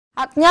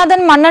അജ്ഞാതൻ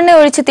മണ്ണെണ്ണ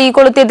ഒഴിച്ച് തീ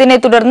കൊളുത്തിയതിനെ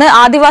തുടർന്ന്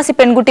ആദിവാസി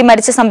പെൺകുട്ടി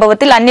മരിച്ച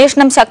സംഭവത്തിൽ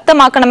അന്വേഷണം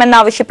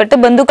ശക്തമാക്കണമെന്നാവശ്യപ്പെട്ട്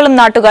ബന്ധുക്കളും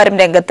നാട്ടുകാരും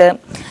രംഗത്ത്.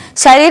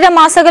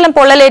 ശരീരമാസകലം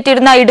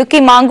പൊള്ളലേറ്റിരുന്ന ഇടുക്കി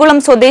മാങ്കുളം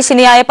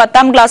സ്വദേശിനിയായ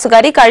 10ാം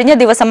ക്ലാസ്സുകാരി കഴിഞ്ഞ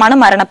ദിവസമാണ്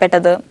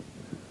മരണപ്പെട്ടത്.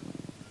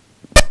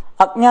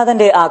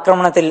 അജ്ഞാതന്റെ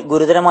ആക്രമണത്തിൽ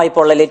ഗുരുതരമായി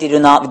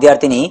പൊള്ളലേറ്റിരുന്ന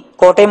വിദ്യാർത്ഥിനി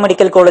കോട്ടയം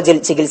മെഡിക്കൽ കോളേജിൽ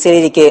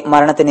ചികിത്സയിലിരിക്കെ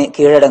മരണത്തിന്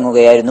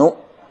കീഴടങ്ങുകയായിരുന്നു.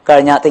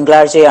 കഴിഞ്ഞ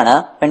തിങ്കളാഴ്ചയാണ്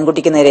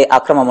പെൺകുട്ടിക്ക് നേരെ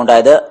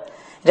അക്രമമുണ്ടായത്.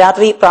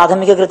 രാത്രി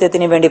പ്രാഥമിക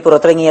കൃത്യത്തിന് വേണ്ടി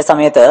പുറത്തിറങ്ങിയ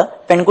സമയത്ത്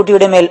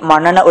പെൺകുട്ടിയുടെ മേൽ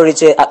മണ്ണെണ്ണ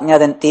ഒഴിച്ച്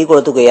അജ്ഞാതൻ തീ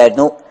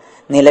കൊളുത്തുകയായിരുന്നു.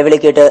 നിലവിളി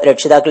കേട്ട്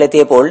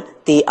രക്ഷിതാക്കളെത്തിയപ്പോൾ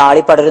തീ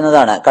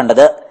ആളിപ്പടരുന്നതാണ്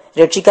കണ്ടത്.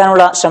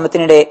 രക്ഷിക്കാനുള്ള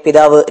ശ്രമത്തിനിടെ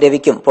പിതാവ്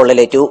രവിക്കും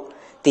പൊള്ളലേറ്റു.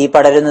 തീ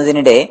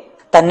പടരുന്നതിനിടെ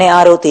തന്നെ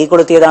ആരോ തീ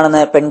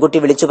കൊളുത്തിയതാണെന്ന് പെൺകുട്ടി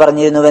വിളിച്ചു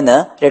പറഞ്ഞിരുന്നുവെന്ന്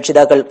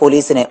രക്ഷിതാക്കൾ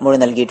പോലീസിന് മൊഴി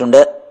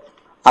നൽകിയിട്ടുണ്ട്.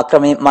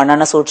 അക്രമി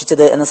മണ്ണെണ്ണ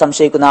സൂക്ഷിച്ചത് എന്ന്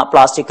സംശയിക്കുന്ന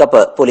പ്ലാസ്റ്റിക്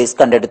കപ്പ് പോലീസ്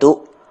കണ്ടെടുത്തു.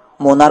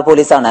 മൂന്നാർ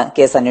പോലീസാണ്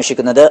കേസ്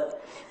അന്വേഷിക്കുന്നത്.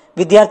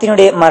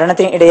 വിദ്യാർത്ഥിനിയുടെ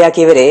മരണത്തിന്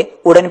ഇടയാക്കിയവരെ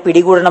ഉടൻ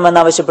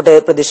പിടികൂടണമെന്നാവശ്യപ്പെട്ട്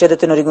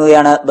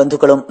പ്രതിഷേധത്തിനൊരുങ്ങുകയാണ്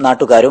ബന്ധുക്കളും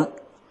നാട്ടുകാരും.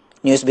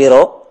 News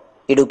bureau,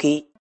 Idukki.